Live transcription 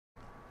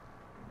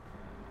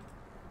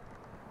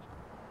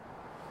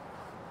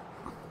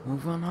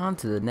Move on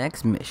to the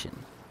next mission.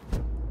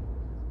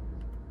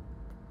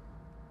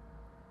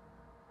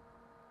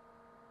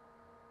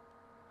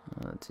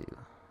 Let's do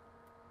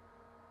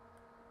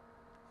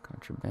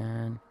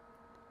contraband.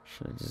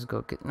 Should I just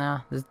go get?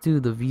 Nah, let's do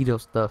the Vito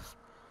stuff.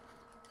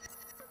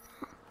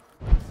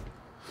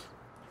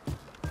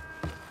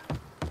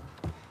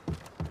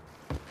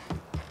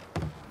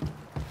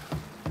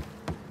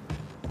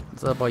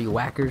 What's up, all you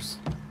whackers?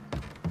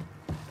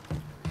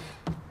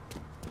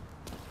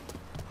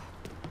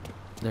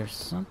 There's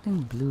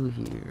something blue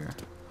here.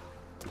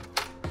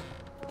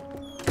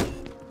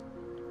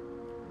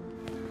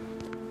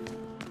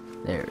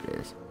 There it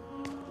is.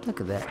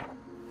 Look at that.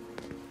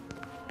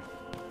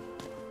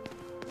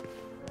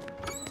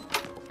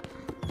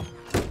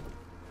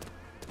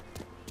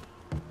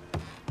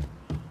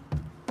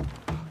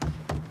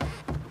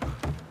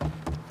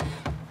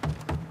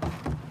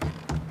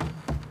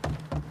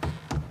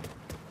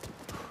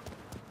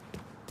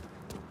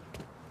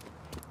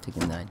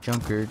 Taking that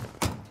junkard.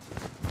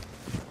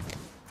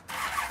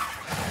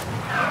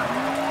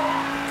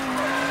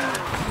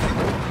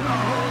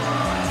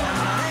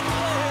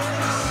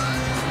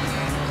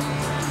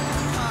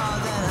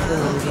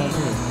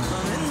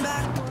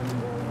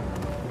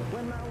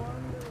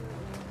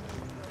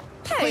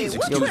 Hey,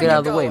 yo, get out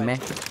of the way, man.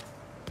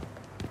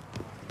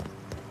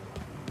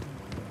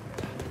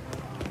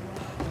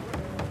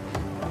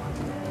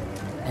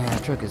 Man,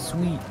 that truck is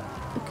sweet.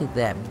 Look at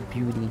that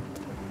beauty.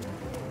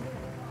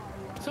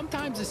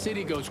 Sometimes the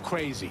city goes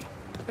crazy,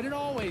 but it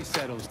always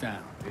settles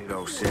down.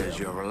 Vito says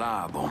you're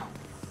reliable.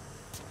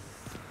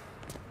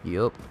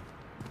 Yup.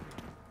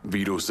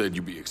 Vito said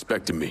you'd be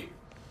expecting me.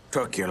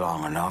 Took you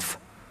long enough.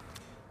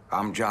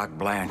 I'm Jock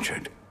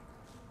Blanchard.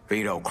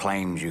 Vito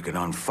claims you can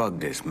unfug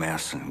this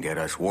mess and get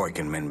us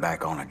working men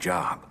back on a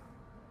job.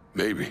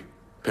 Maybe.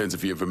 Depends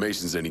if your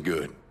information's any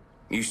good.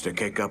 Used to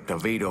kick up to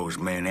Vito's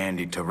man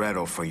Andy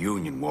Toretto for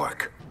union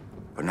work.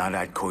 But now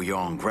that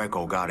Couillon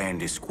Greco got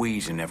Andy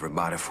squeezing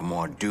everybody for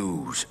more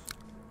dues.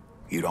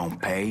 You don't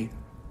pay,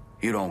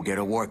 you don't get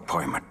a work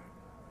permit.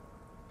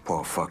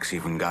 Poor fuck's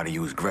even gotta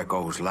use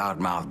Greco's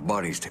loudmouth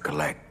buddies to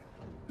collect.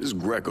 This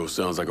Greco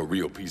sounds like a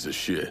real piece of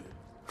shit.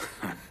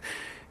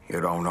 You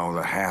don't know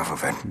the half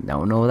of it.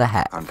 Don't know the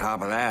hat. On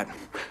top of that,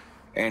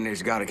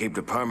 Andy's gotta keep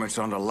the permits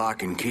under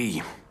lock and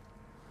key.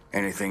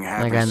 Anything That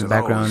happens guy in to the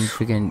background those,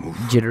 freaking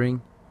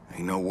jittering.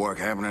 ain't no work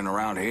happening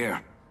around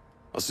here.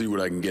 I'll see what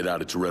I can get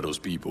out of Toretto's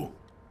people.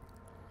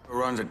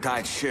 Runs a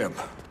tight ship,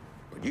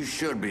 but you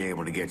should be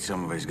able to get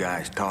some of his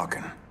guys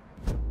talking.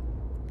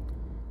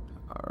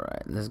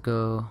 Alright, let's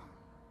go.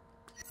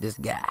 This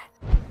guy.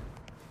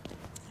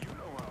 You know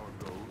how it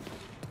goes.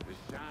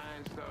 The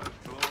shine starts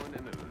flowing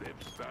and the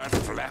lips start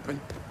flapping.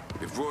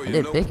 Before you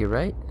They know pick it,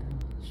 right?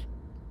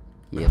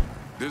 Yep.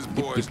 this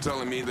boy's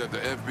telling me that the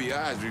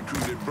FBI's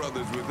recruited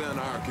brothers within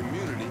our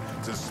community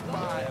to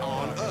spy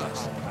on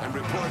us and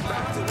report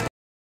back to them.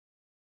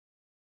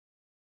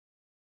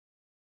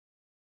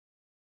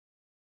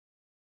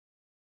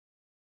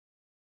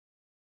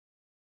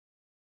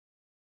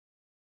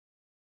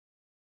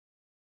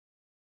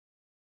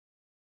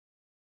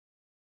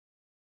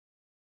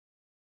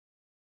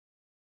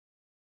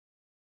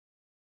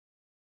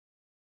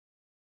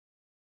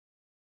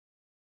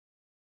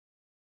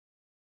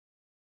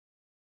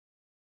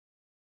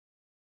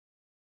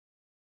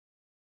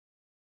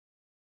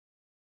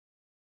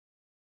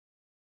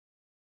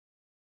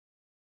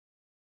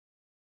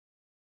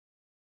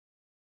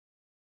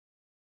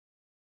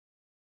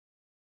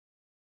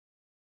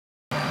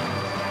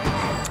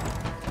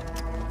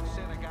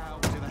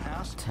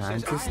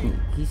 Time to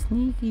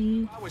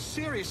sneaky. I was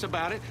serious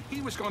about it.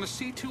 He was going to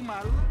see to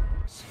my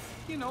looks.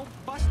 You know,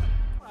 bust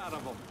the out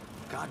of him.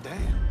 God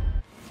damn.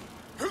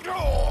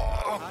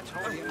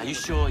 Are you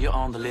sure you're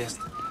on the list?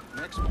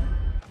 Next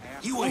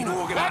You ain't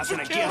organizing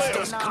against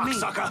us,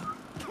 cocksucker.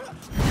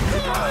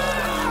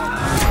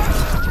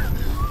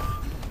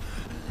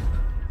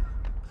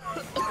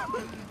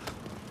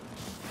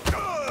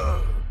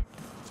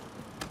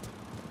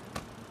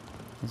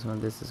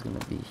 This is gonna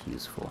be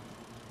useful.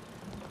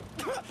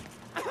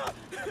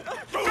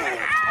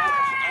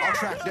 I'll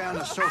track down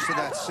the source of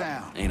that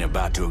sound. Ain't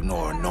about to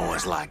ignore a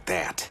noise like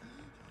that.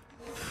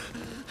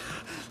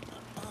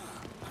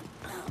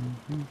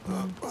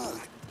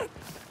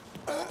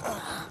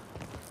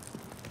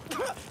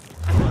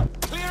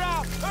 Clear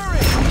out!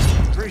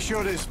 Hurry! Pretty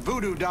sure this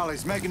voodoo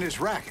dolly's making this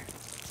racket.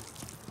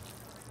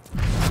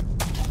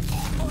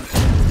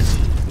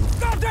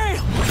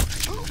 Goddamn!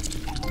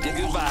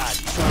 Goodbye.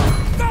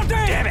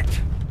 Goddamn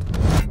it!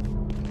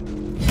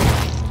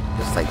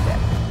 Just like that.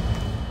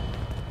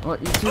 What,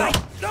 you two?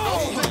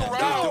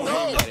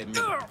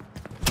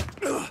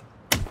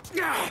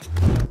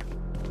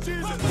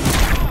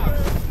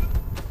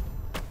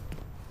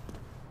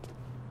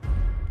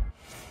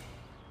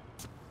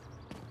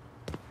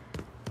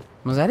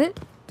 Was that it?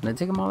 Did I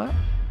take them all out?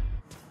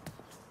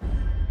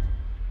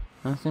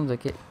 That seems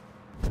like it.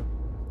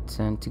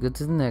 Time to go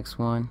to the next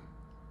one.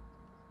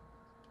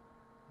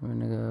 We're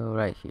gonna go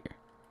right here.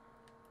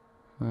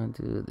 I'm gonna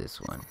do this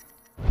one.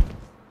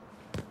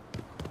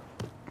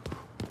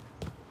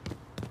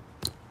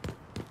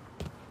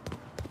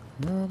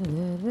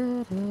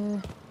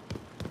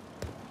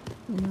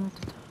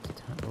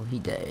 Oh, he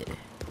died.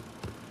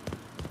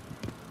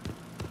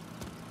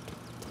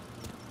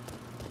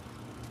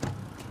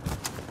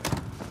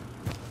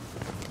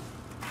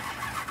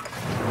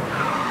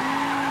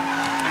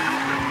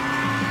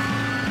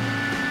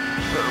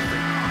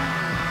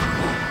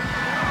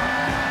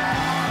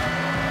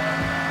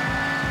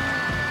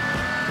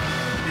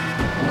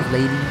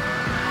 Lady.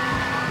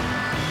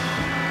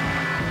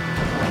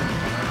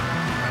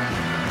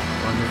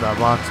 One is our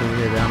box over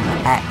here that I'm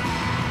gonna hack.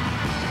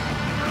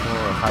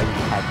 Or how you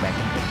hack back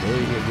in the day,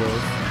 here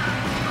goes.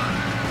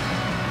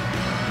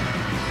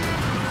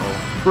 Oh,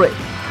 great.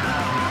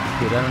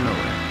 Get out of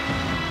nowhere.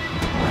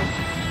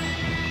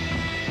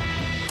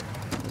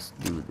 Let's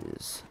do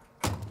this.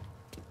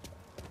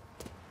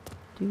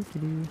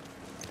 Doo-doo-doo.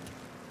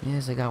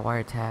 Yes, I got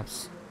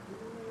wiretaps.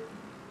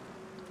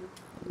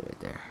 Right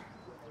there.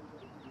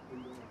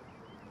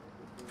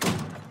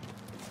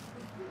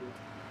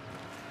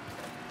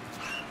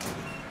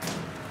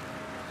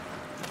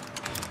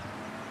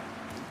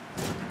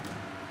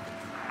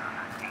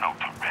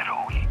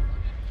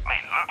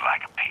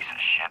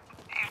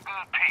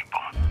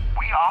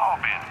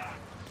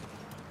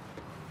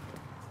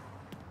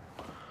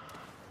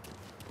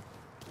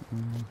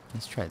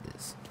 Let's try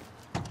this.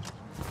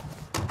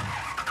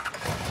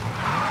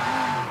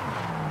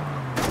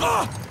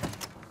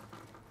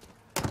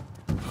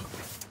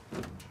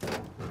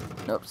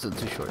 Nope, still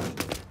too short.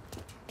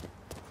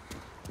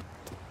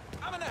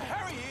 I'm in a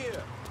hurry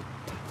here.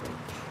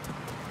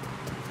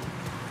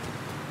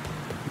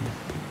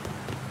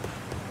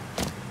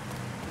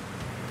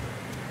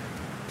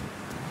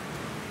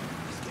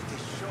 Let's get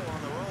this show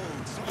on the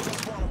road. Some of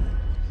us wanna...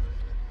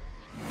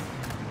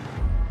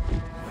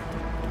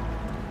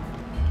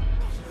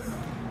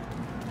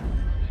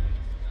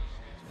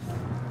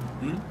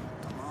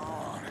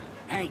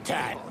 Hang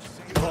tight.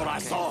 Thought I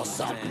saw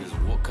something.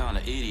 What kind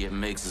of idiot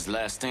makes his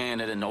last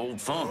stand at an old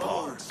fun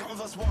park? Some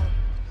of us want...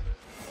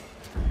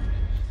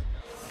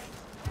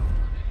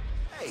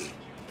 Hey,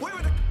 where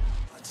are the...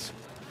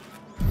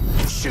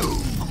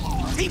 Shoot!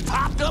 He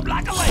popped up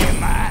like a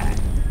landmine!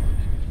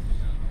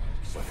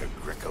 Sucker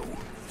Greco.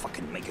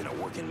 Fucking making a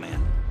working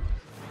man.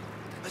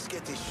 Let's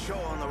get this show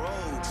on the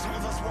road. Some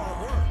of us want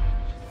to work.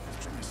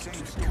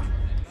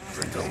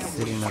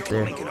 Sitting up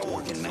there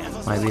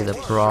might be the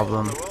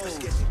problem.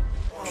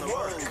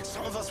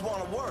 Some of us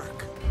want to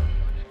work.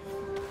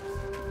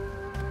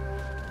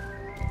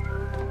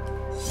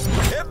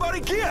 Everybody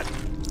get!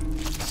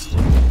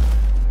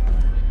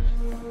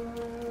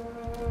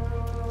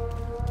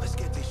 Let's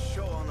get this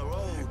show on the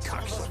road.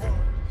 Cocksucker.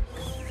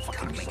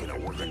 Fucking making a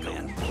working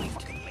man.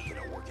 Fucking making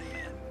a working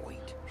man.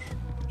 Wait.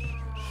 Hey,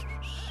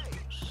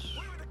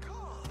 where are the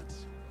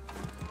cards?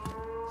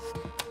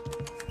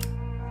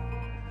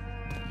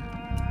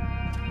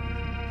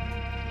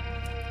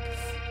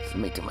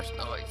 Doesn't make too much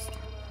noise.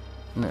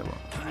 No, it won't.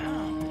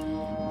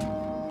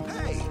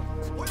 Hey,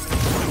 where are the...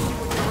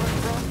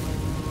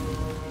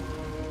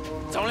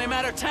 It's only a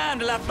matter of time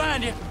till I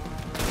find you.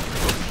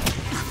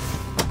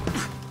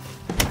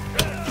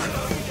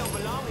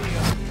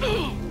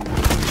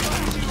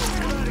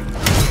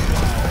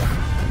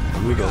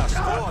 Here we go.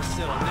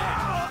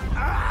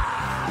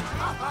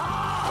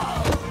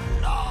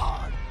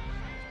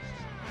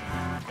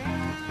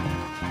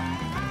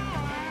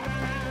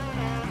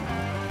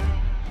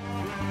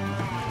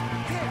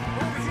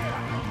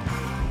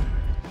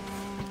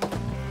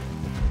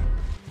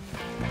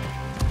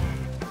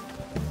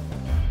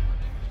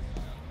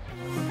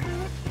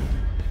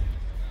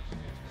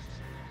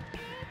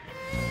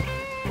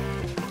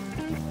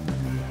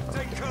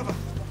 Take cover.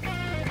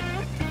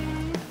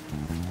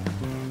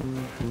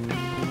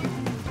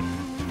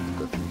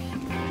 Go through here.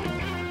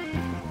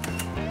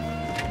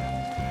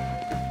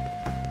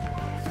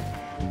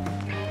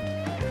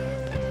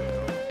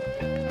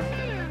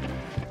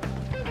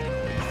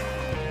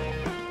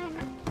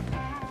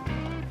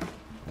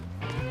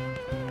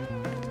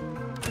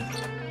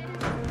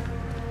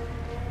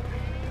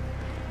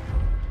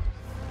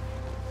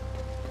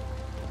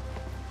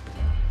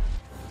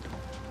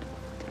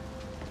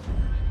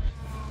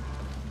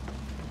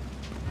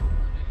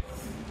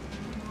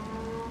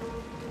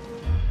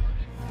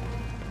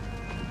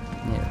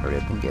 Yeah, hurry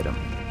up and get him.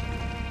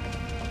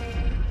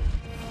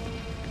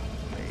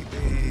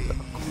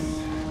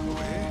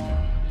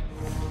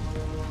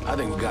 I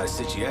think we got a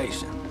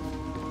situation.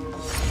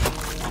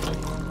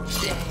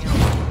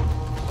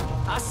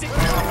 I see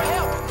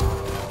help.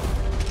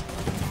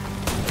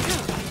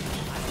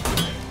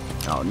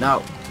 Oh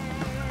no.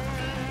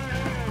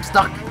 I'm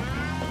stuck.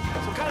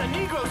 Some kind of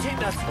Negroes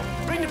hitting us.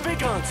 Bring the big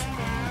guns.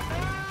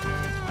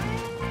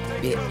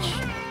 Bitch.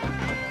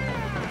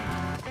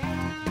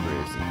 Where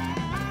is he?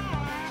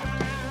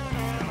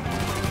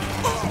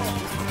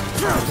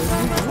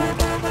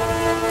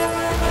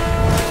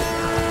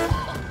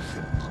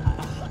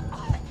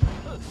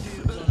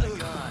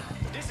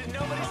 This is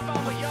nobody's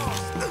fault but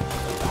yours.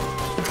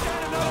 Got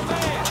another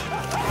man.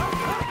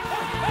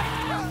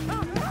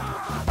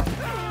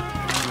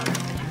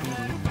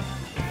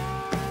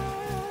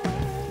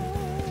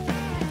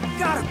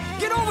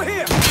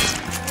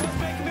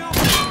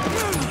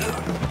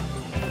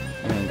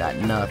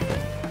 got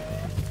nothing.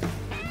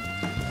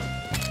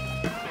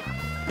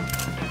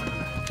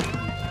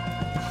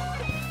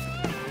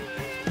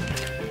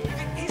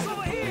 He's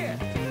over here.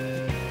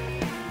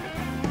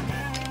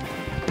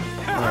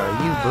 Where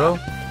are you, bro?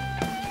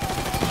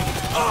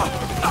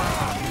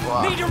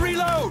 Wow. Need to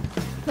reload.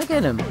 Look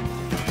at him.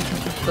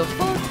 The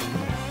fuck?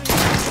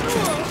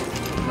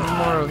 No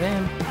more of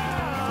him.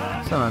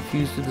 Someone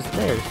fused to the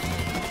stairs.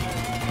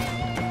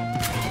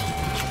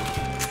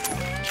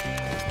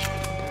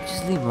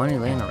 Just leave money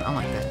laying around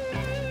like that.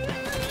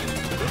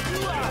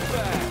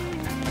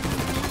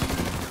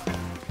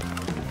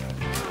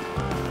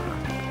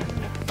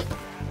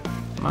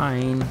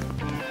 Mine.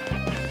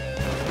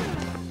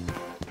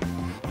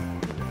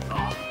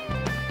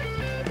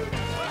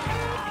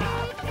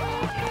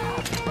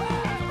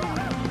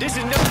 This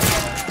is no.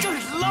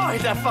 Good Lord,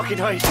 that fucking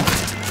heist.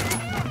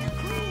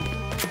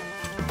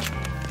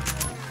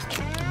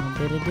 I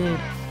bet it did.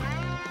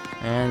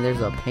 And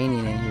there's a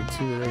painting in here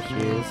too. There she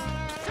is.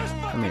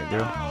 Come here,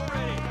 girl.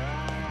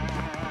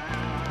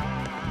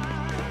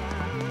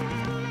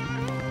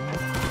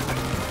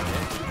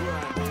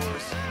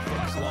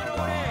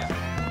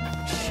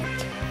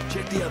 Shit.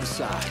 Check the other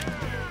side.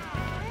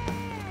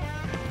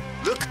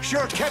 Look,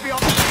 sure, can't be on.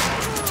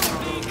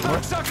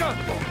 Cocksucker!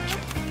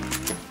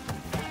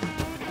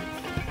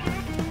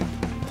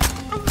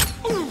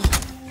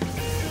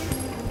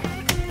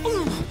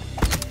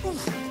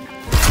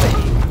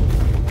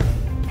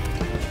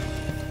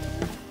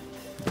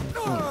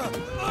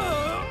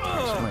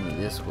 Money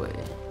this way.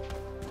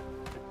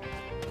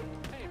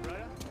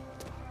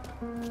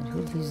 And who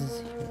leaves this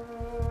here?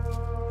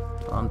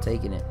 Oh, I'm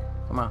taking it.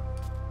 Come on.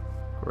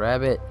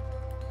 Grab it.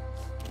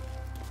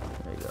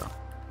 There you go.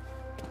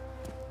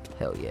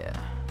 Hell yeah.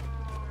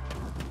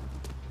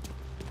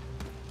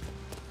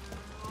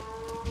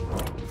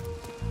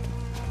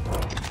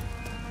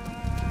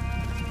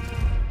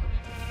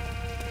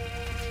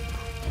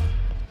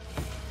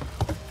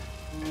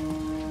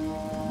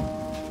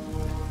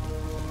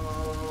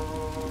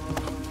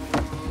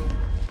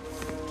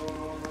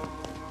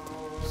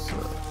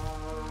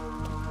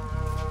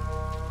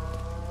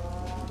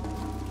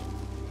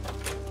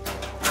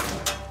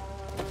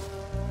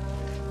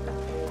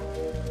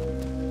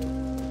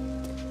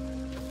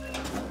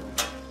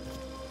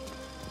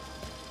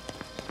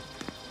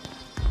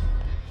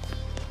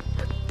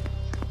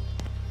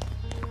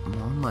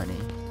 More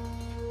money.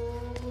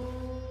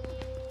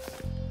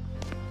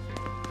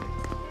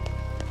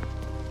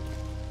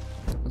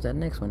 What's that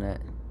next one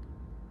at?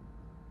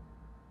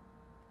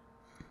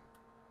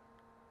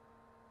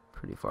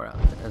 Pretty far out.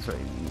 That's right,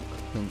 you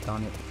linked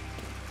on it.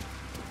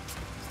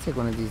 Let's take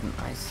one of these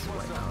nice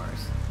white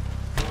cars.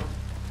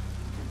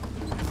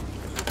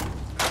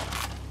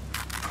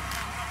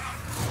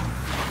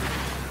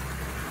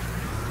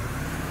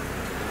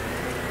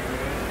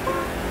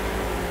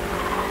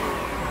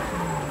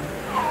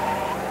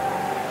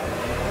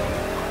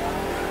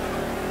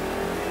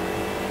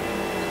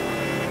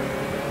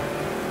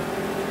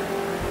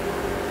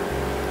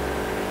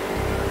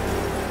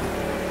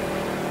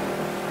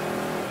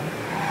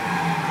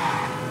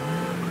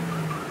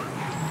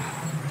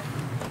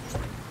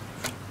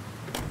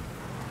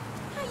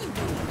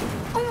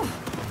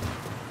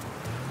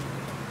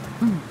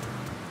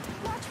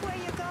 Watch where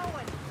you're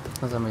going.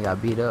 Somebody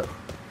got beat up.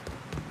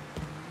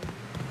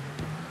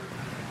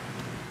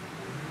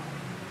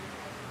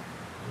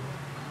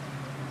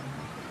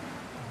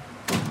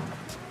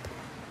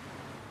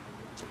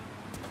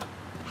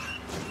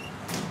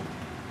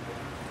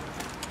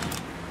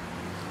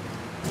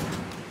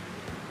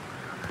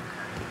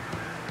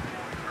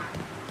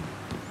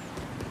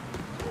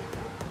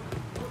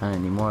 Not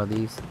any more of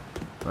these.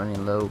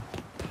 Running low.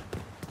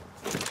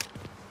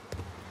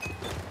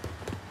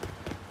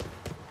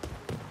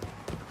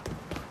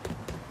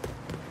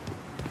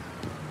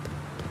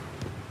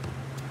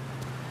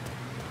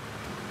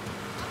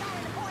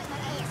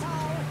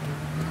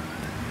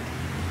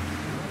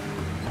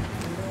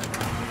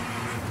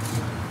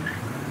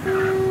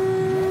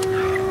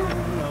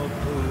 No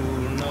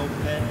pool, no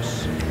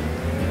pets.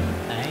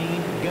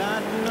 Ain't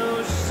got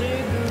no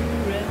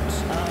cigarettes.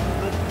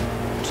 But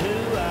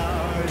 2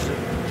 hours of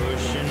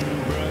pushing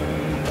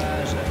broom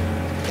buys a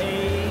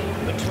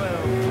 8 by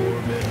 12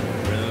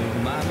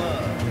 4-bedroom. I'm a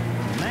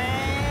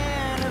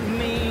man of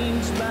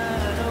means by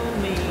no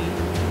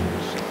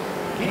means.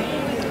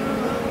 King of the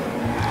road.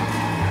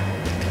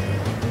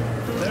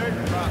 3rd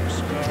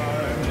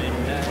boxcar,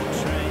 midnight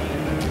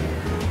train.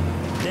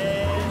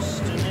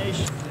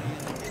 Destination.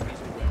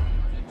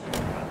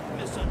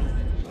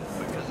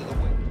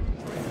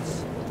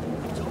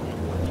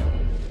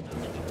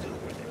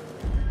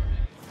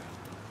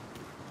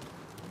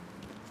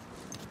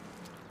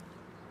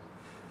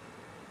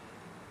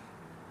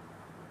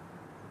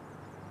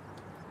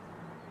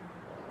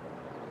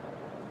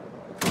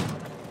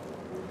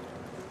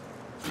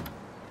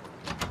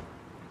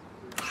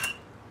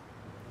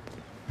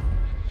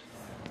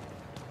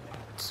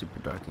 Super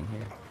dark in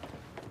here.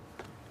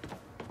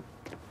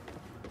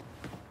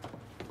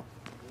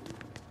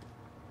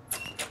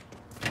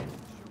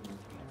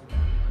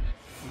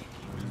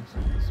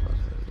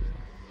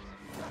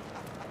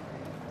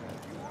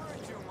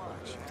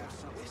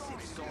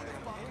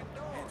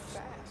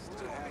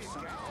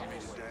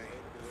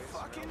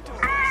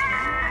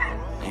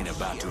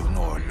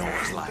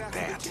 noise like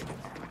that.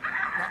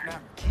 Now,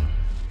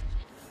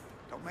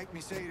 don't make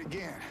me say it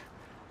again.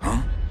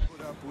 Huh?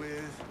 Put up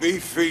with... Be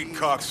feet,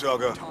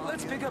 cocksucker.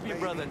 Let's pick up your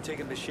brother and take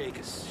him to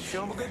Shakers.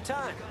 Show him a good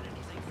time.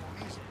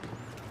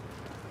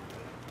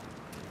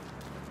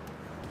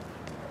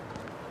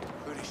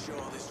 Pretty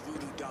sure this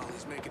voodoo doll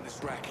is making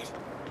this racket.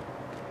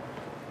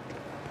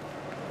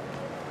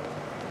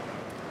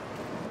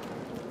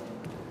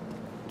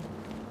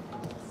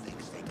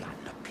 Thinks they got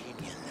an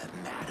opinion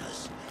that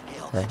matters.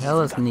 The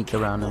hell is sneak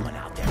around him? I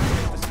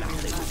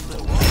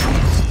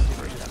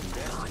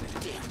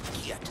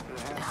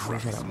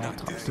wish I had a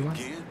Molotov. Do I?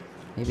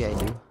 Maybe I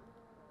do.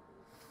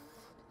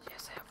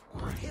 Yes, I have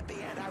one.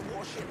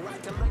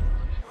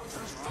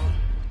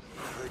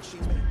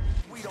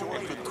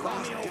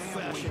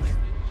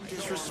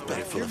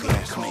 Disrespectful if you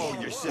ask me.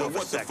 Well,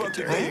 what the fuck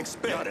did they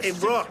expect? Hey,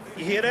 bro,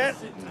 you hear that?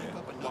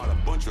 While a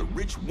bunch of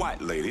rich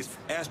white ladies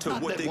asked her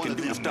what they can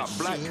do to stop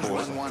black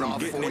boys from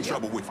getting in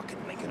trouble with.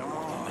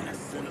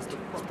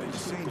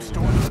 Same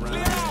story.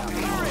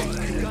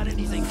 Got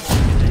anything?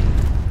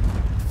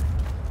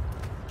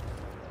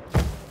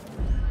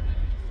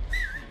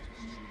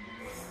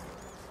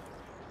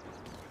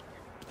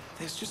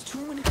 There's just too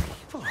many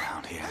people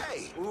around here.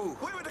 Hey,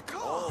 where are the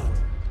cars?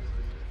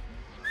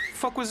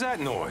 Fuck was that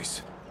noise?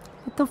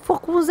 What the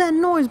fuck was that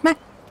noise, man?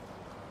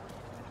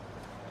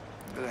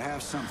 Better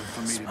have something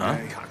for me Huh?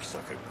 today.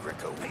 Cocksucker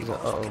Greco. He's like,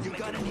 uh-oh. You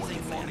got anything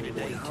for me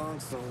today?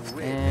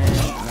 And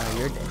now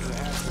you're dead. Better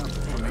have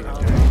something for me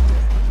today.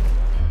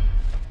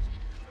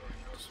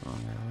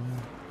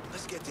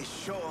 Let's get this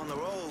show on the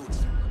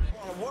roads.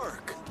 I wanna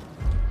work.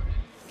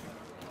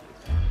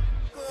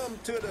 Come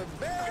to the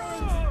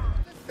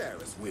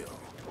Ferris wheel.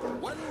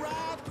 One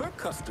ride per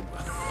customer.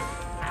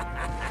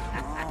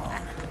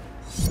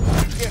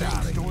 Get out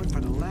of here. Story for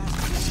the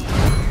last...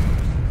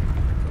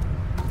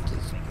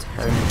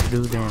 Turn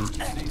through them.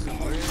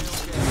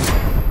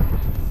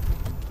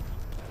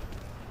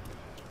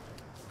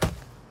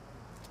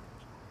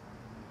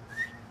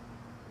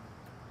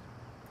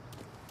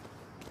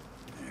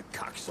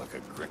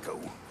 Cocksucker Greco.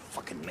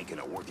 Fucking making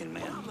a working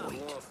man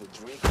wait.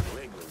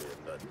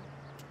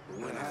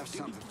 Better have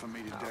something for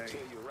me today.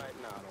 right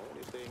now, the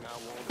only thing I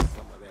want is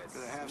some of that.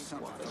 Better have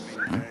something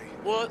for me today.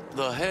 What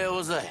the hell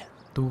was that?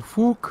 The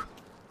fuck?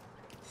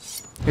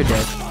 You're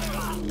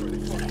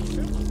dead.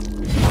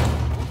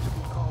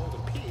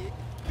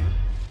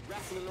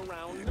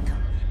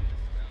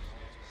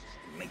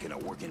 Making a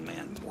working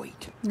man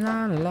wait.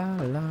 La la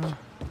la.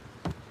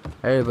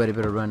 Everybody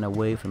better run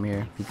away from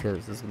here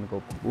because it's gonna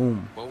go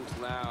boom. Boats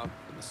loud,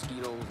 the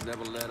mosquitoes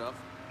never let up,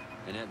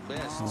 and at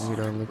best, We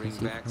don't look bring and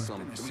see back for-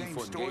 some Same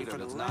 3-foot story gator for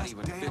the that's not last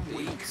even damn 50.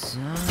 week.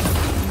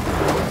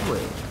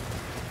 Wait.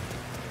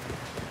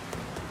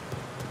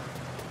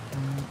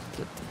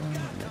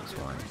 Next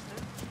one.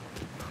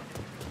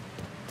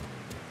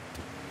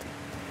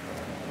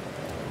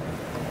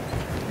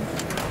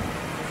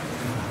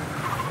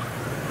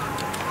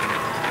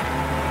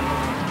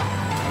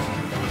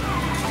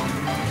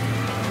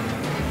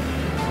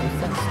 What's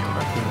that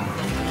stuck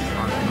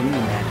on the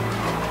movie mat?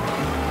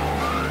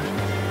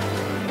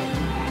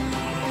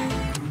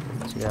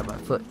 Check out my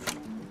foot.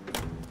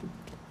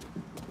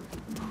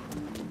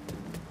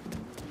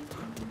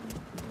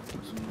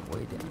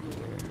 Way down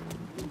here.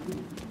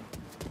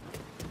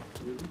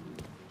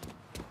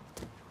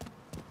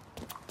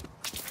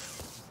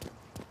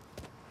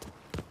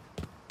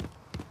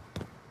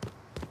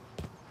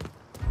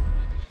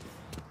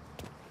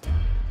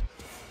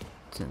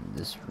 It's in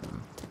this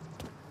room.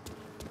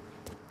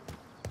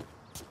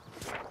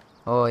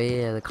 Oh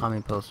yeah, the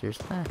comic posters.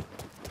 Ah.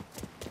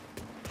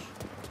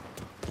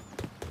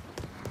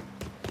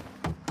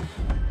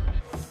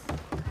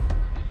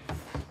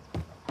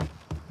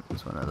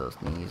 It's one of those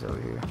thingies over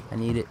here. I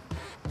need it.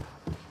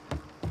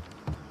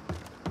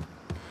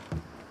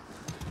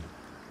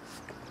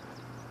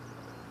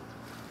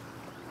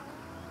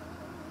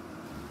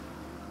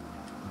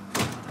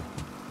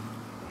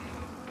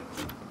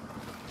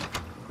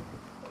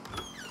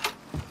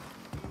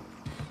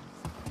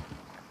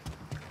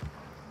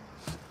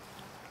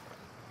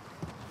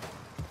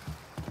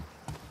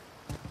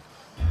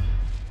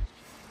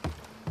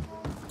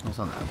 It's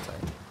on the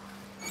outside.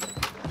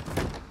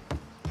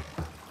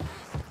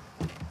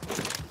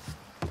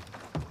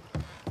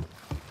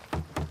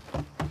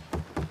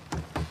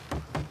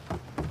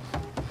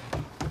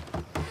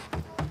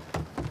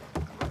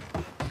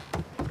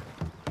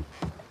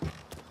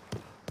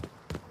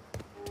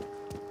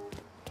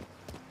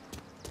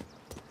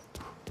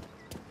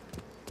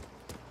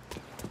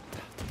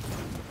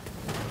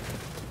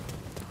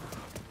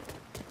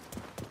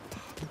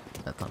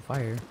 That's on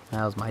fire.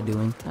 That was my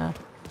doing. Ah.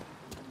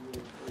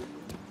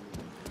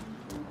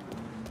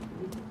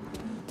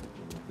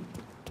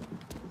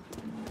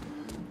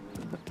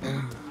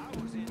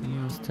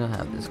 I still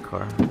have this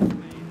car.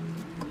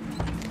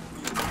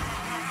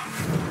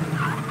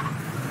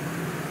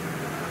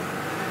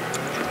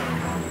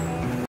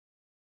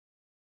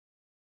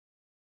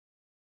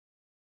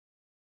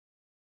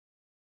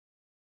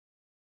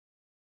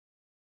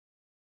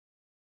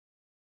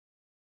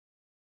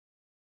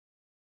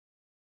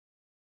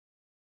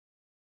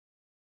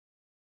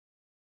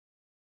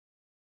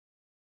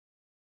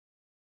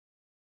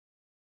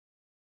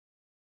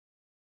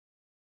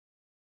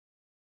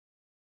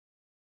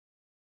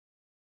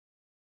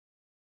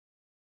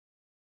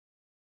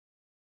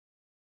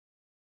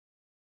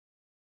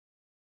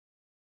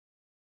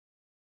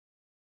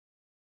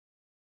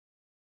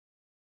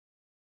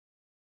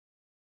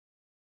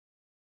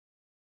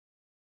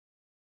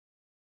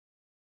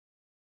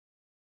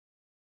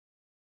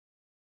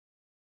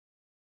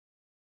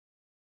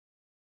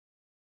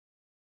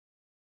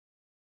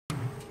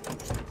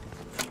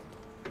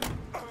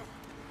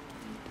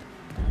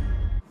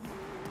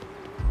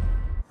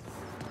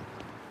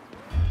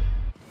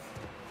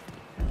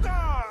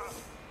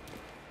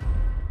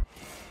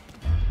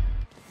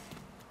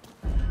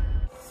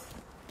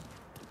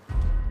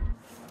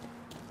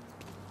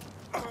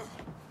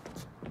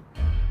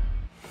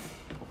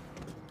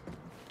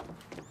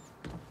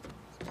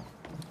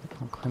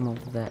 come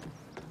up with that?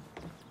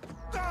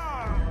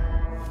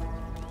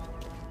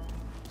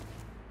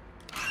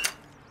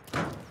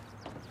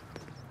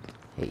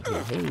 Hey,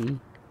 hey, hey.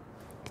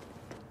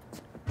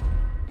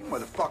 You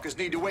motherfuckers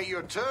need to wait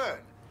your turn.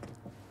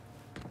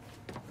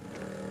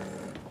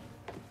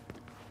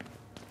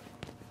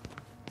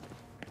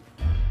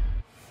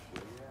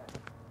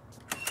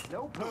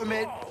 No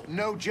permit,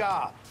 no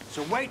job.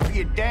 So wait for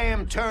your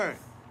damn turn.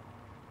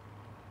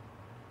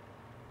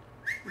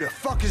 Who the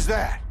fuck is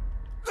that?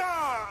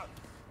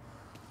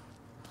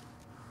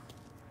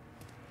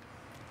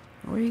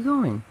 Where are you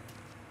going?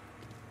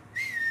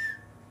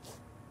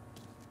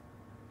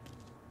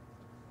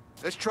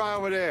 Let's try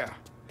over there.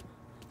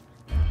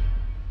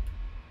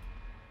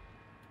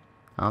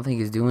 I don't think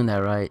he's doing that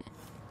right.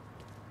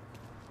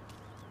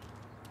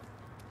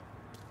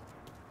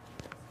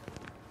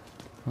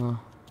 Huh.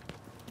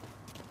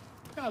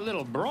 Got a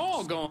little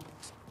brawl going.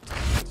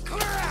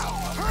 Clear out!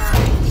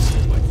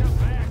 What's up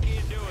back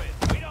here doing?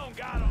 We don't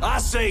got 'em. I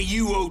say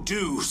you owe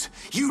dues.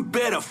 You'd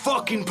better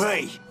fucking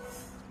pay.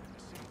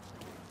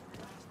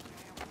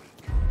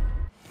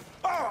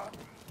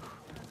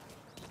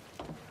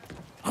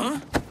 Huh?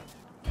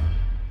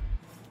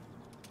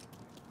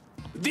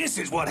 This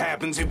is what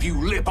happens if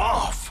you lip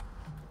off.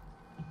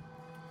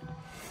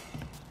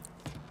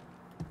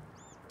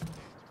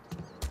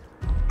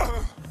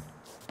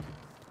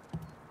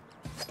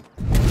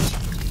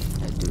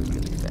 That dude's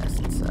really fast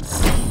inside.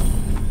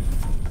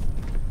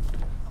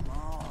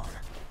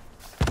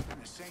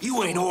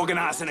 You ain't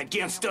organizing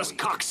against us,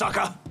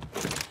 cocksucker.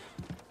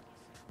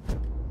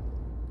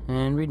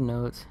 And read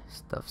notes.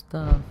 Stuff.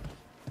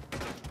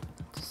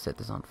 Just set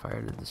this on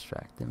fire to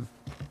distract him.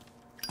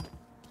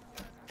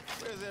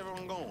 Where's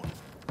everyone going?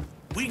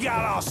 We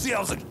got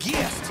ourselves a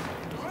gift.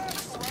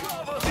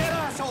 That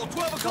asshole,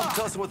 12 o'clock. Come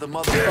tussle with the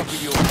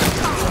motherfucker you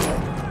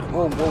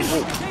Whoa.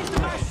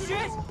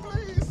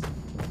 Please.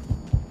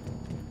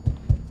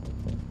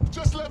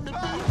 Just let me be,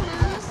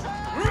 please.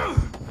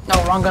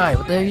 No, wrong guy.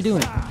 What the hell are you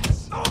doing?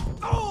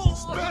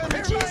 Spare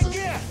me,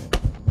 Jesus.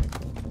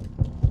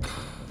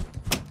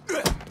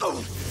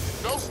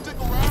 Don't stick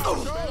around, no.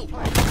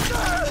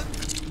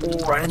 Oh,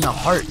 right in the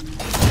heart.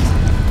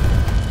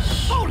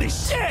 Holy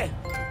shit!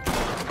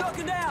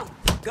 Ducking down.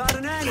 Got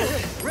an angle.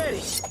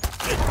 Ready.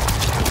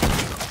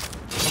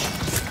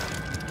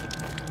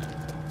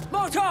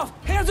 Molotov,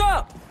 hands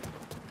up!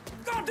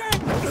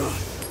 Goddamn!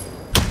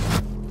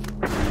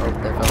 Oh,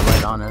 that fell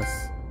right on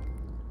us.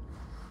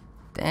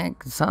 Dang,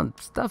 some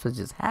stuff is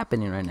just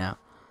happening right now.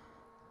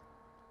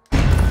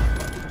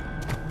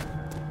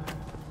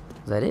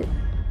 Is that it?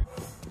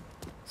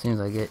 Seems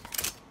like it.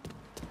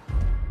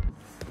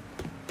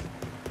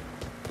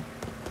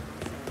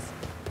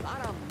 A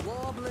lot of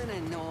wobbling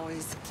and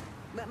noise.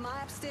 But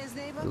my upstairs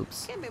neighbor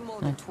Oops. can't be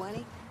more than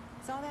 20.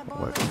 Saw that boy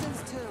Work.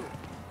 listens too.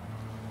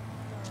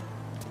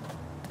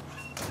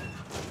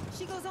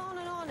 She goes on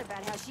and on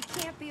about how she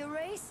can't be a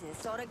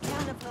racist on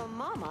account of her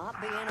mama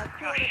being a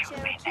quarter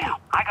Cherokee. Now,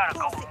 I gotta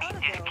go Plus, the meet other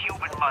this girl was Cuban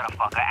white.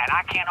 motherfucker, and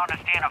I can't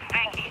understand a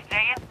thing he's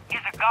saying.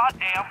 He's a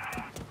goddamn...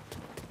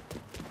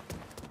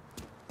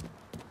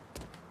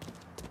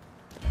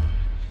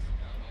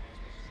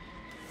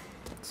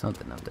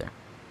 Something up there.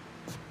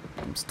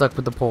 I'm stuck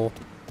with the pole.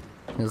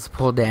 It's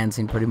pole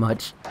dancing pretty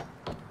much.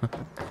 There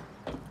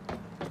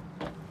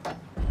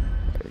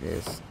it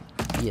is.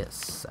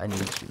 Yes, I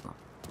need you.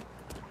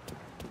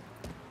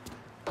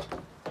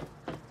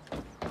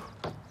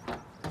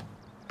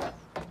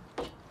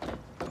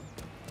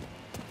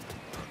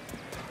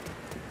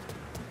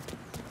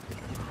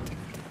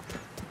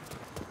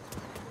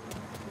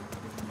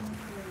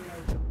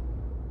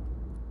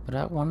 But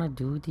I wanna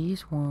do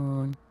this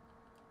one.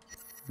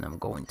 And I'm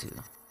going to. It's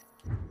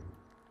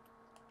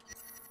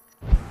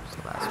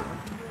the last one.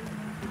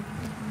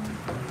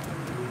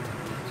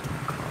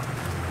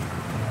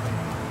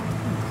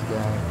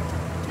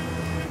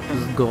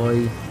 This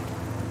guy.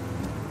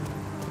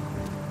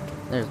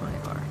 There's my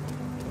car.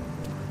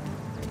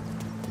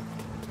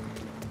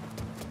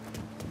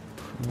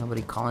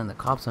 Nobody calling the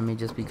cops on me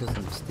just because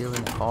I'm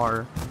stealing a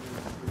car.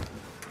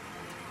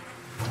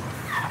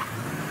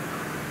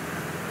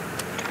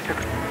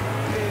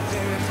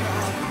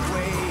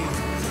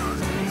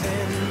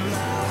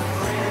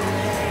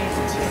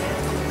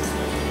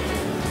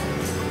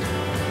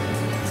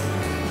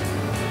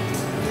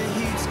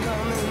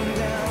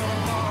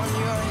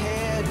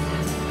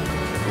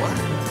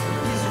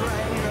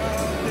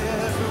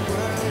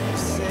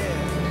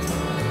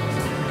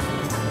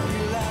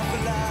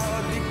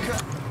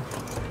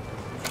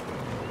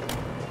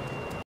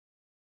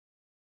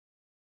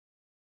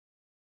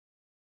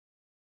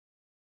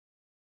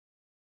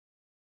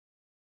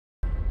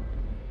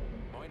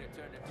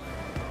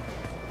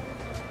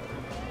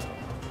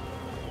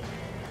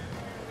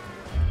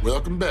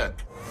 Welcome back.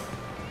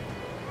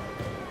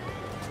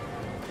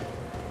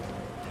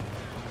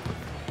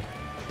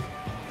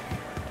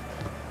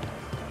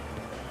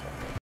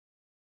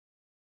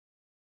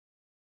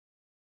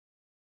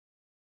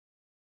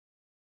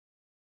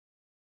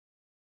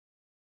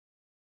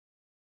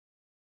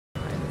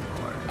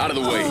 Out of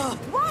the way.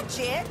 What?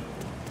 chick.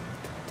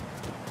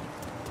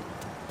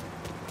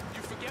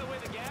 You forget where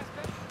the gas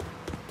been?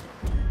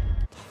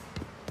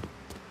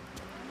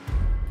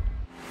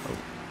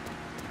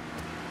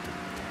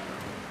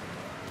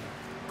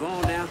 Go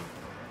on now.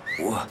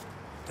 What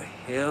the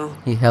hell?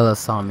 He hella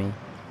saw me.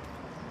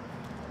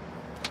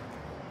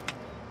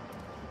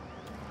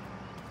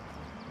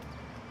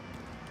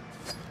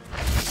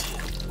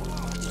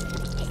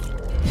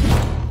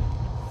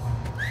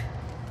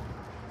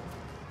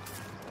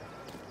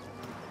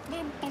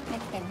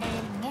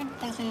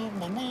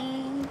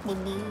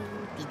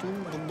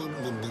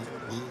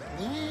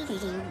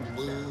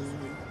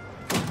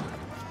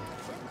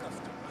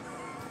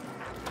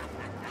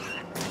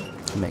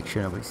 Make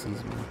sure nobody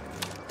sees me.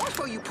 Watch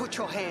where you put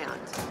your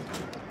hands.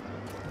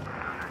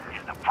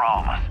 It's the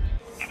promise.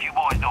 If you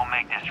boys don't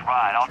make this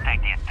right, I'll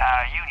take the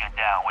entire union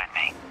down with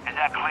me. Is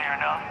that clear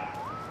enough?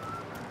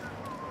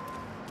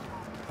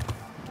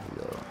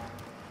 Go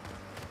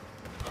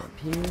up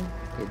here,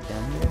 get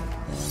down here,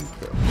 and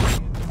kill.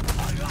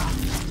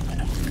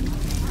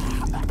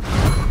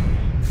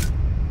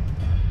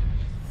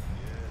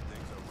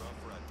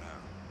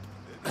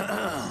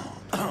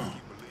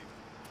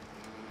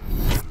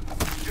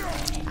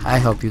 I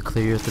hope you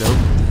clear your throat.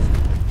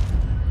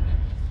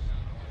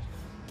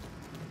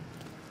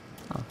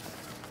 Oh.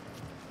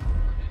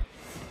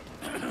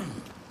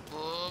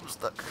 Oh, I'm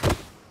stuck.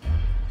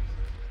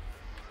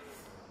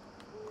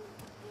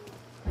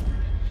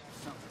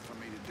 Something for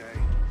me today.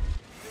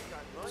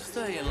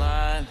 Stay in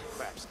line.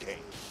 Craps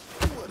game.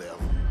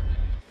 Whatever.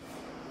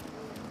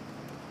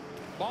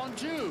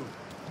 Bonjour.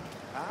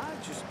 I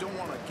just don't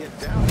want to get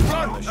down.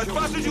 Run as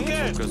fast as you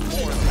can.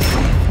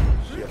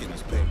 Getting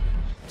his pay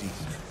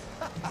decent.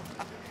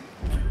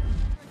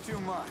 Too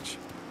much.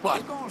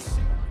 What? We're gonna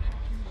see.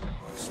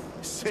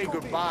 Say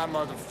goodbye,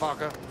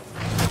 motherfucker.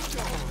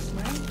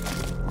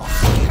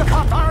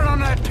 Stop firing on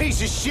that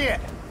piece of shit!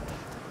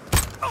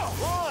 Run!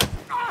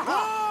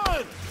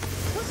 Run!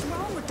 What's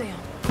wrong with them?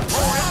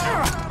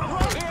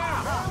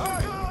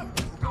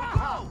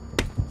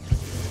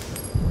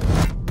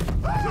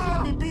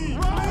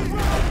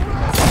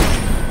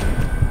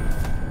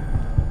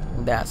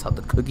 That's how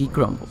the cookie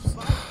crumbles.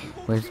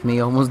 With me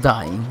almost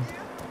dying.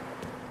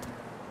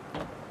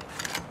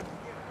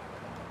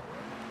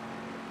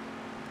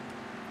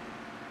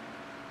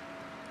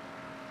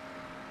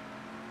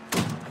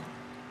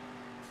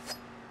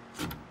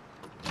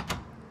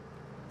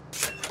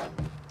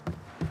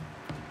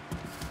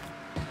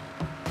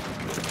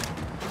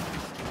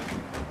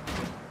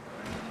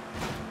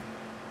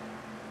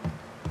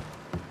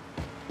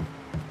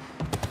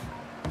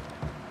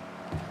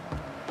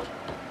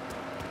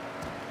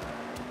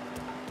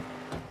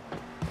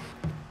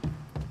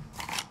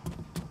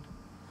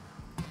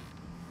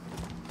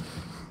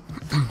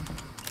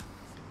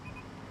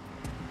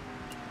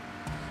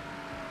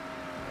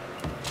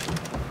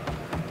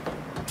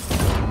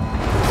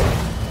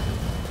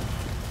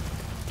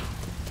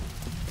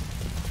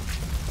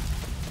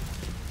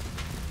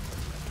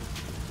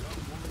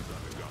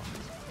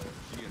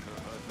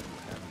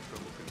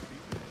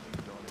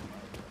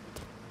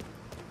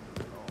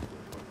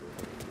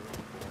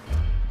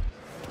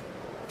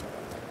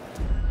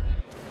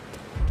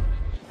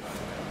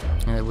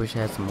 I wish I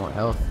had some more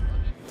health.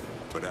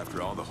 But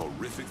after all the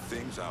horrific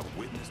things I've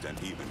witnessed and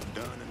even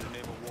done in the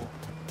name of war,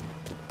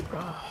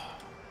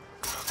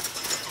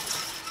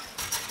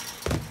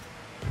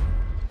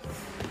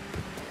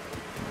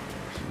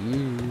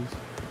 Jeez.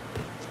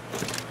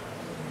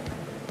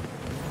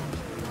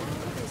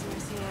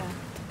 Business here.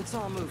 It's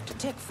all moved to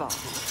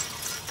Tickfall.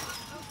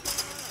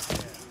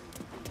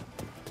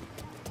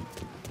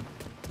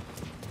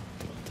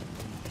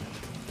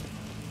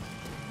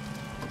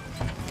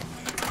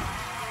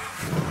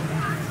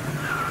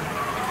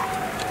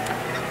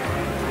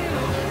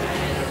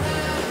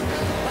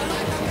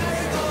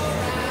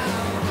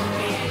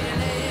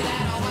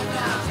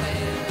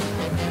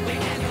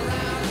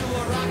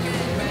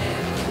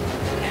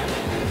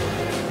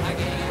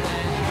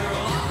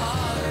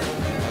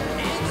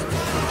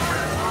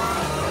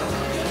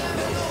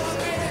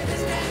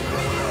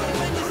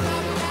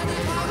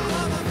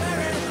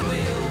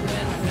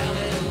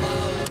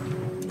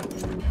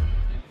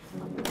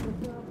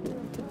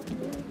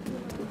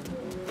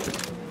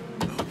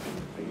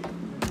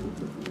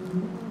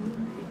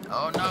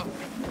 Oh no.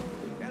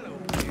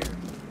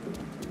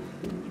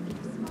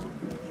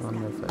 I don't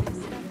know if I can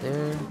get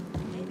there.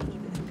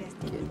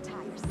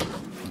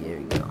 There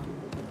we go.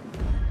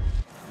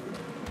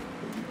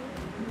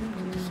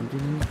 Something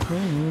in the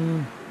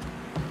train.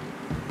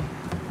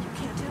 You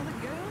can't tell the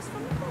girls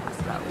from the boys.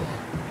 That one.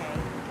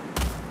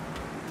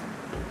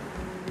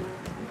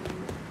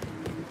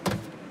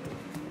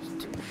 It's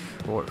too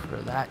short for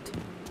that.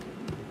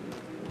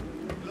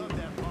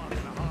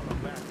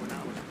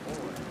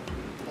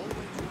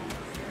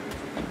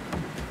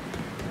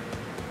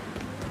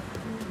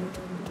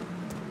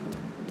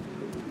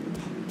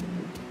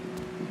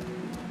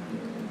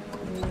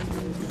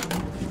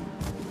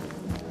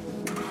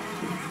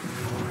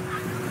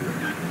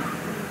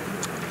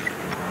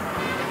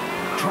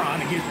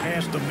 Trying to get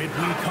past the midweek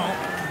hump,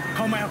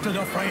 come out to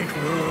the French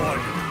Ward.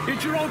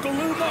 It's your Uncle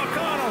Lou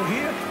Marcano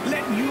here,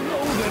 letting you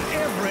know that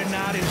every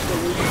night is the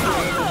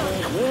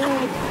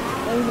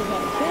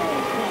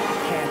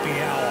happy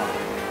hour.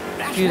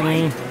 That's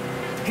right.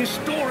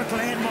 Historic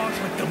landmarks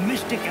like the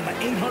Mystic and the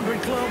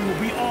 800 Club will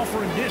be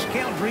offering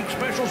discount drink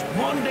specials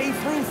Monday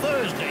through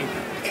Thursday,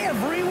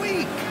 every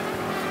week.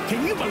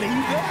 Can you believe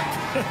that?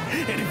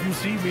 And if you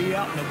see me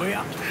out and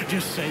about,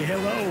 just say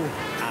hello.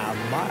 I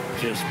might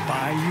just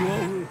buy you a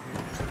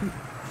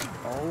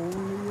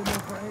only in the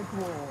French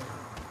Ward.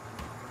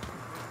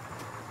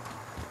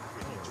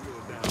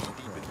 Drill down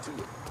deep into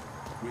it.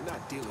 We're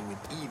not dealing with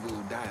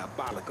evil,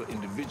 diabolical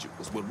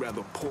individuals, but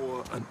rather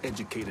poor,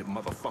 uneducated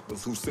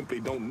motherfuckers who simply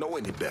don't know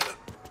any better.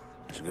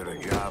 As good a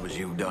job as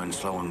you've done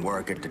slowing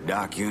work at the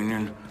dock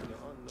union,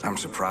 I'm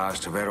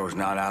surprised Toretto's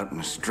not out in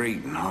the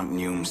street and hunting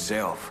you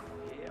himself.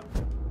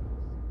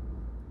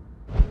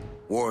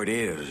 Word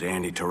is,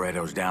 Andy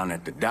Toretto's down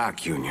at the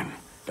dock union,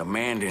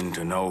 demanding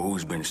to know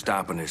who's been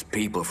stopping his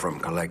people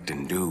from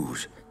collecting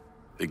dues.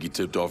 Think he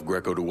tipped off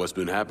Greco to what's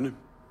been happening?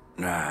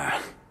 Nah.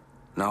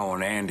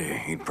 Knowing Andy,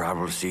 he'd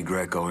probably see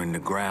Greco in the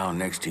ground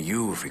next to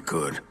you if he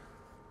could.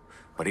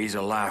 But he's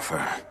a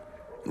lifer,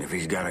 and if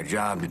he's got a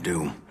job to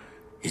do,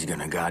 he's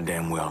gonna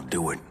goddamn well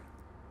do it.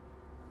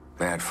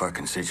 Bad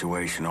fucking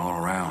situation all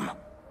around.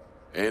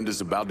 And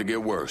it's about to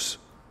get worse.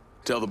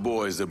 Tell the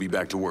boys they'll be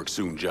back to work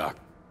soon, Jock.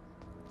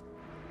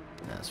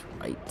 That's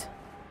right.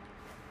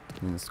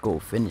 Let's go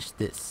finish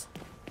this.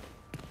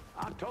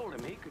 I told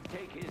him he could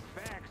take his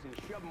facts and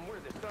shove them where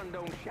the sun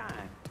don't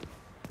shine.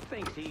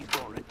 Thinks he's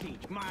gonna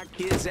teach my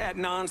kids that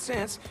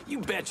nonsense? You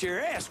bet your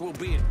ass we'll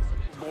be at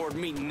the board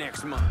meeting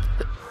next month.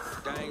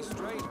 Dang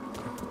straight.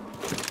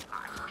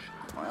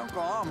 My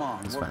Uncle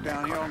Armand worked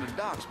down here on the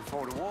docks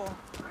before the war.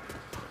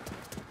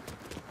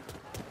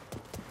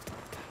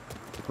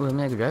 Oh, let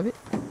me drive it?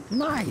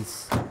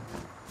 Nice!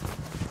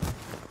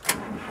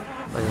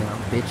 But yeah,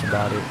 bitch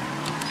about it.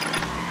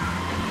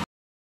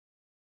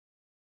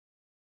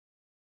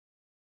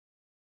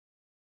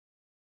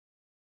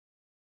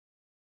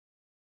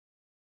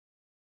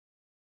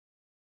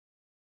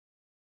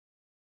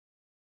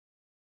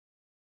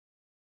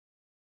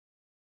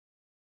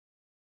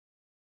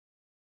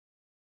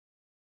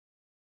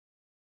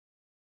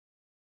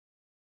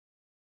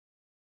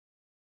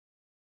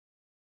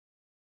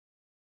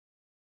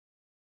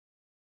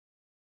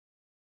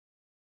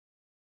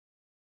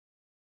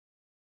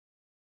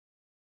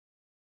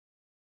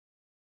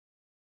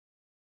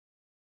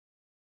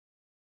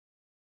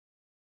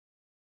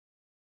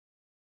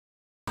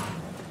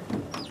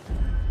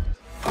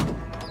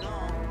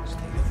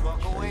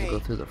 Go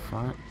through the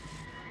front.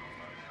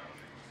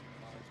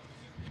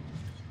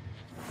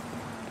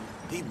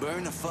 He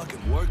burned the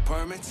fucking work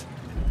permits?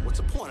 What's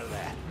the point of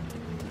that?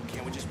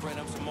 Can't we just print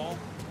up some more?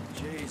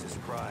 Jesus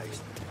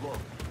Christ. Look,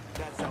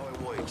 that's how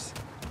it works.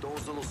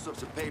 Those little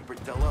slips of paper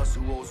tell us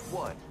who owes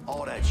what.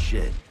 All that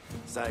shit.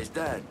 Besides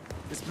that,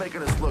 it's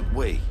making us look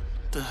weak.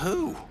 To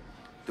who?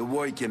 The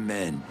working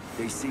men.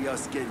 They see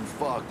us getting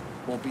fucked.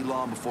 Won't be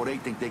long before they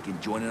think they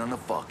can join in on the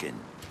fucking.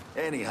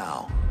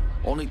 Anyhow,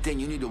 only thing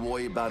you need to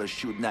worry about is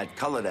shooting that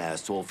colored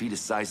asshole if he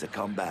decides to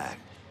come back.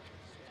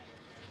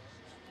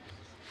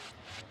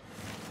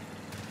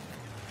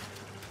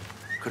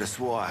 Could've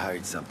swore I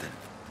heard something.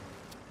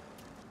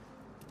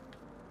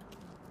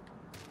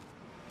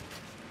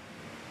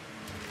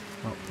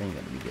 Oh, ain't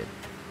gonna be good.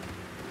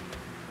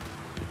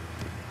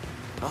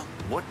 Huh?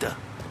 What the?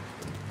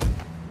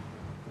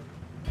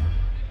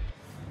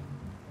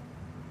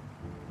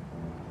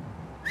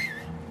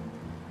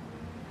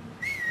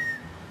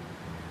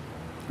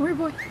 Come here,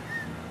 boy.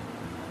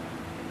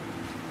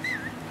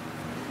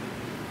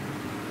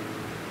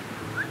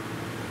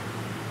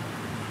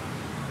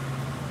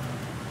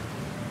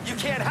 You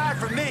can't hide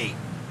from me!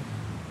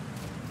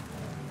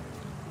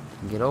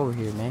 Get over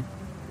here, man.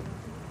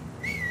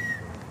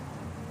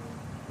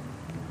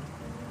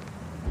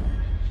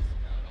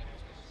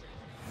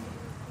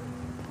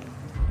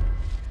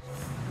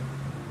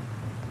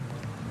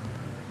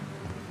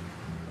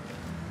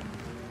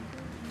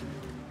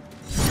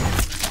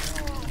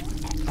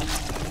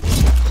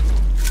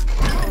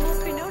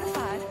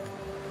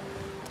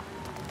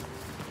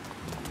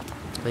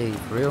 Hey,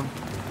 for real?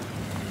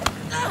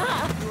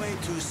 You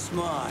ain't too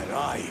smart,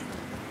 are you?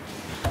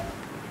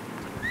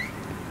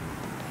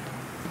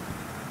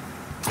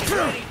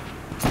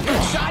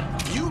 Shot,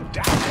 you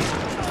die.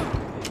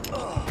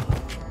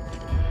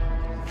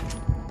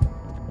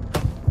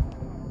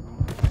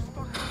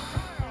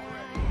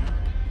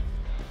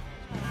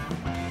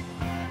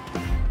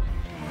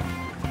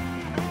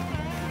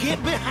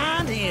 Get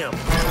behind him!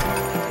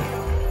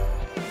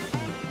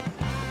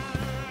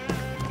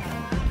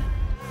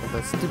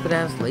 That stupid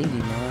ass lady,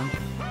 man.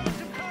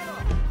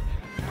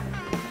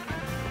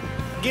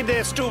 Get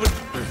that stupid.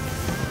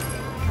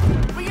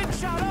 We getting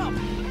shot up.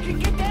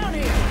 Get down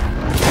here.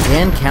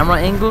 Again, camera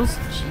angles?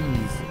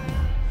 Jeez.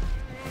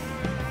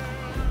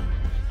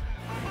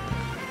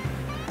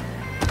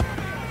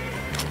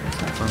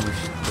 That's not fun with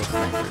the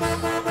snipers.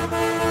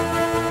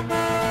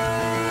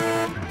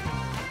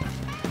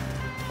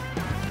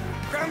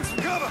 Grab some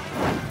cover!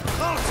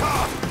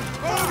 Molotov!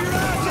 Roll over your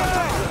ass!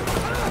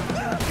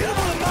 Get him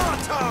with a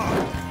Molotov!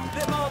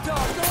 That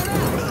Molotov going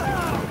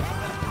out!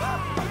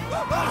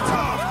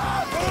 Molotov!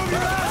 Roll over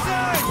your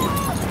ass!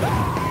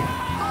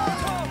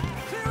 Molotov!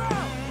 Clear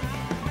out!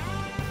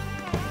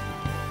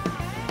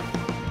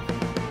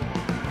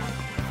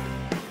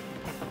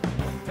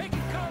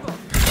 Taking cover!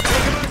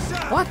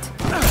 What?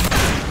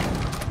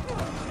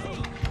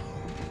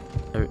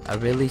 I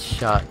really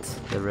shot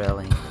the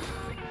railing.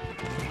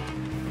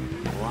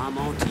 Well, I'm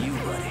on to you,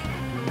 buddy.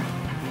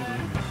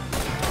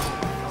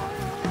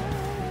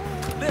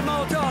 That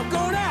Molotov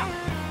going out!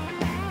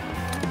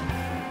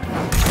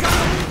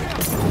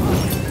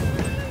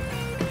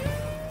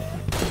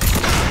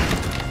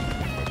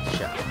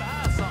 Shot.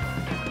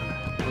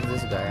 Where's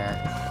this guy at?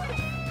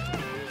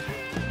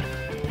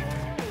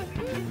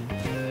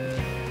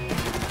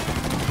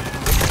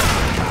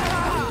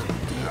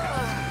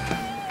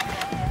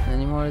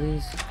 Any more of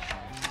these?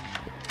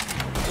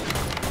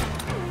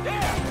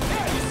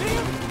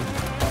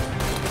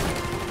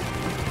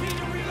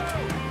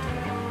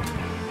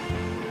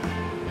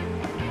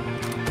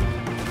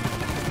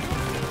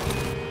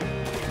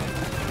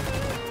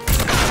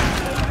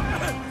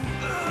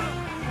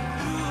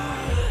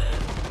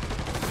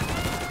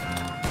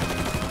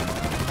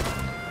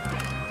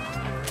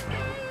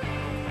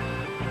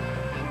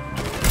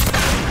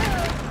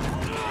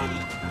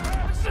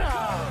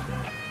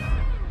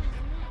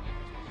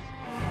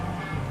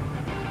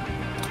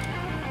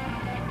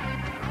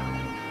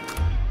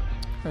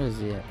 Where is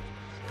he at?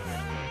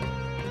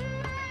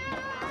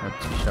 I have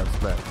 2 shots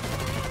left.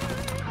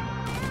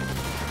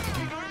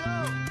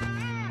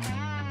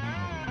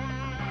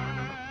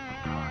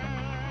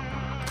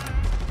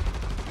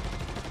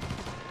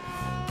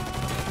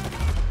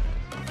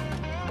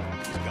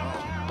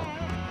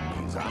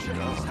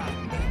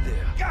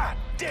 God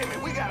damn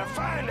it, we gotta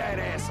find that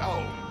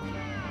asshole!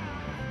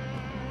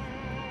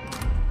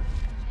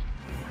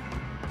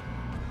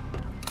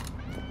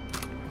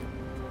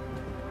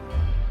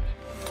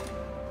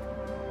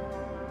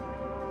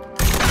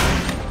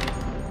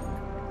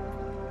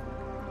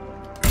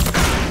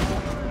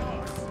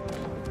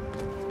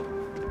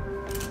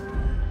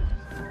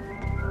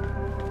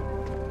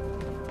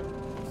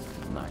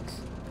 Nice.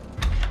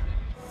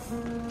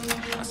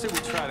 I say we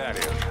try that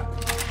area.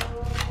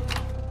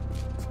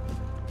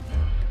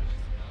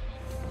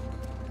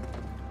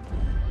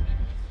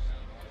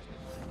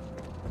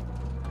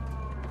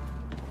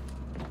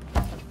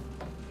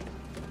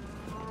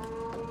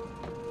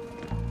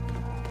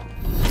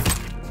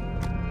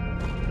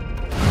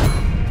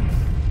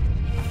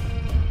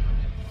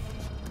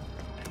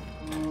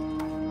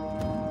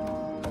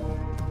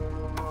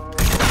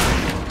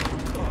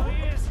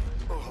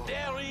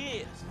 There he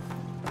is.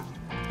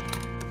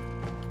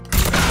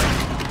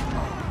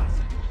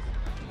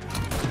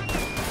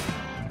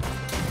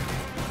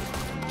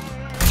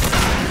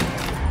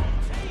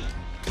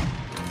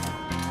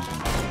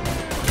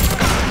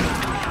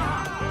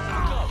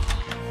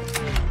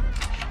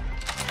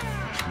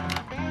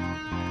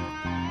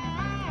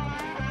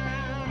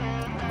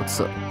 What's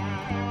up?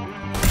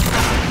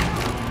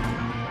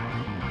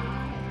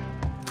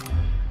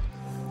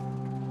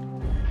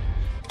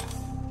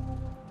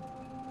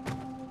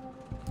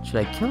 Should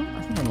I kill him?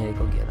 I think I need to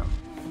go get him.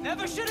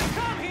 Never should have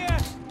come here!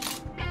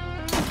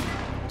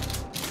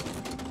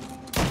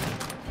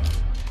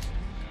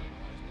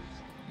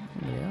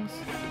 Anybody else?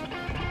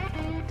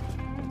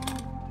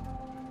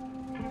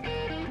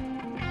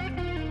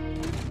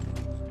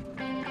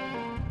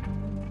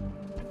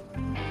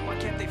 Why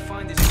can't they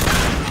find this?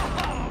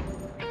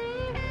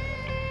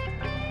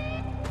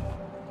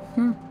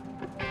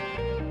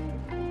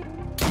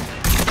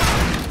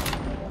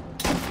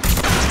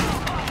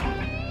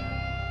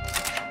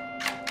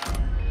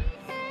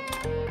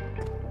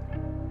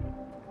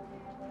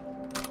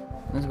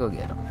 Let's go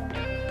get him.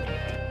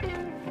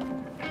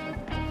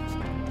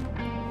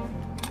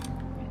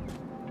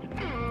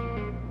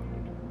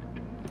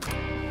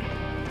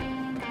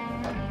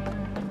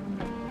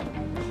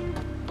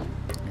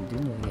 I do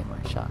need to get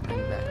my shotgun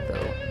back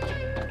though.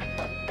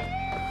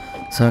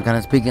 So I'm kind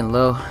of speaking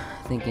low,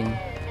 thinking,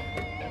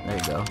 there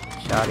you go,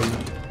 shotty.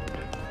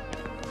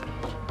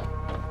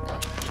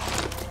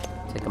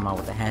 Take him out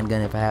with a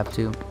handgun if I have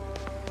to.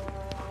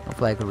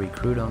 Hopefully I can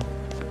recruit him.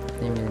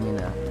 Didn't really mean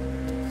to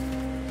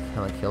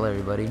hella kill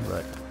everybody,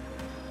 but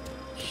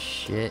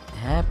shit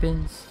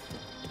happens.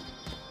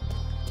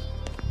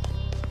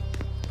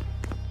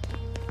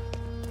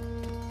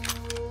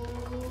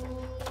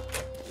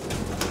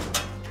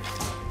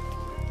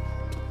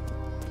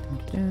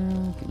 Give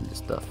me the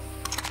stuff.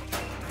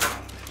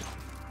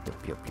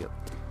 Yup.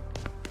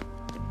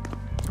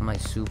 I'm like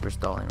super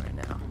stalling right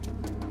now.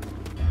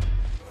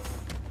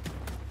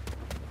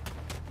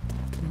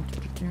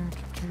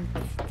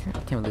 I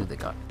can't believe they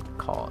got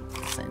called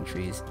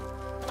sentries.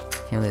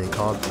 Can't believe they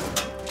called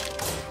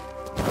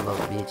all those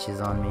bitches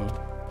on me.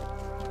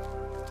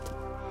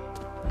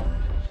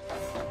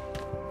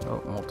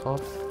 Oh,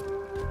 Molotov.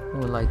 I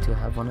would like to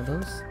have one of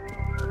those.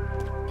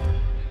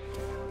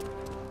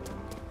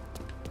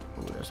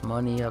 There's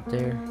money up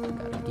there.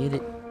 Gotta get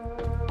it.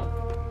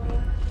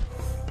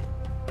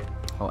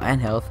 Oh, and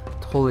health.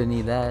 Totally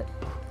need that.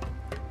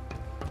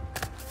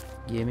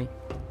 Give me.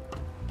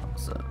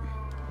 What's up?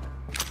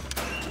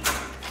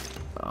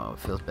 Oh, it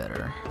feels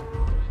better.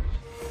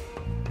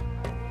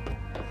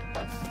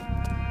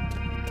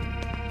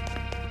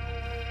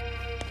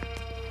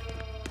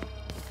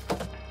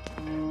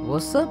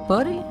 What's up,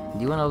 buddy? Do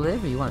you want to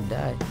live or you want to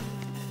die?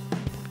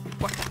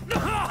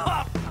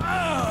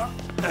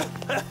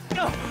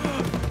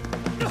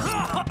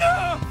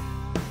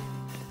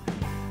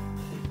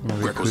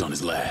 Greco's on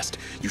his last.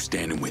 You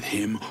standing with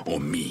him or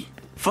me?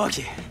 Fuck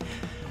it.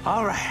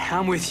 All right,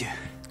 I'm with you.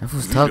 That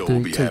was tough,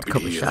 dude. He took a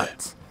couple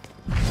shots.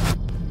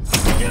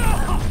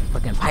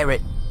 Fucking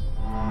pirate.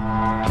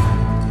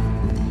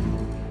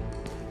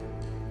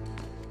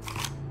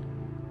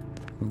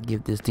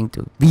 Give this thing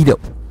to Vito.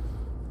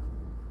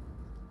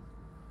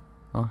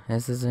 Oh,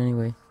 that's this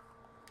anyway.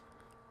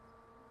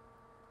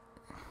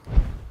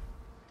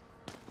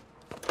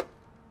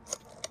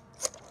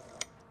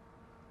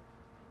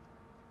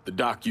 The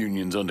dock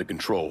union's under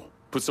control.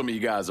 Put some of you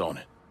guys on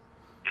it.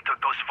 You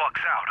took those fucks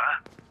out,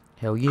 huh?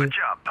 Hell yeah. Good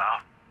job,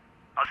 pal.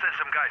 I'll send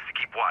some guys to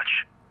keep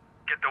watch.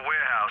 Get the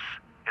warehouse,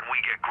 and we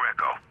get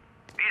Greco.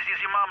 Easy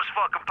as your mama's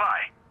fucking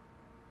pie.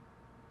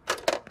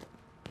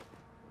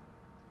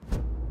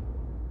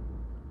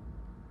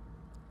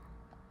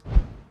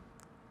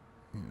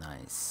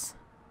 Nice.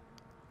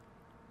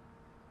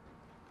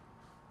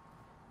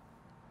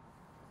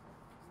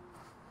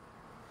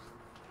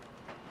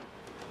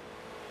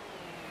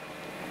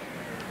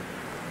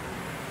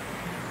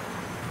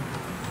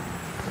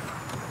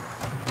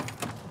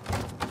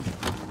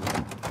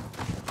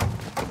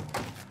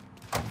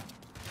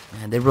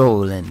 Man, they're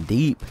rolling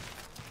deep.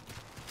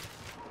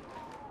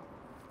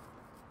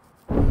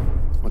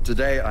 Well,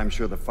 today, I'm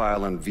sure the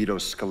file on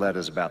Vito's skeleton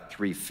is about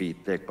 3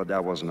 feet thick, but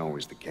that wasn't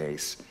always the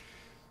case.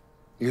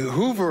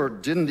 Hoover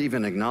didn't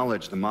even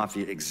acknowledge the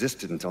Mafia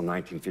existed until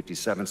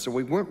 1957, so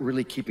we weren't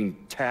really keeping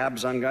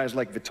tabs on guys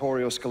like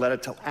Vittorio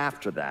Scaletta till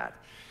after that.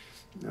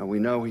 Now, we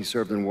know he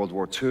served in World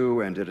War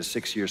II and did a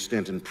 6-year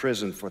stint in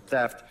prison for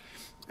theft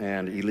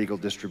and illegal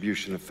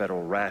distribution of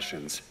federal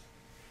rations.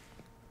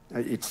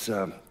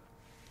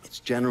 It's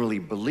generally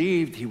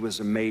believed he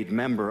was a made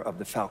member of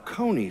the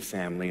Falcone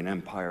family in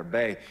Empire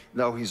Bay,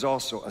 though he's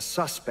also a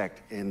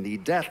suspect in the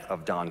death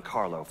of Don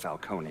Carlo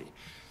Falcone.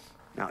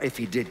 Now, if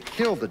he did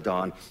kill the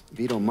Don,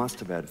 Vito must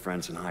have had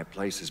friends in high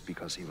places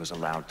because he was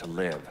allowed to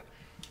live.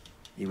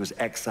 He was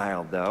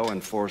exiled, though,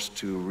 and forced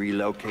to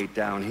relocate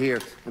down here,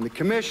 and the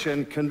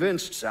commission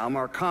convinced Sal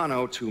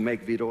Marcano to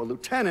make Vito a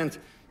lieutenant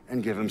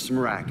and give him some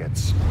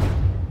rackets.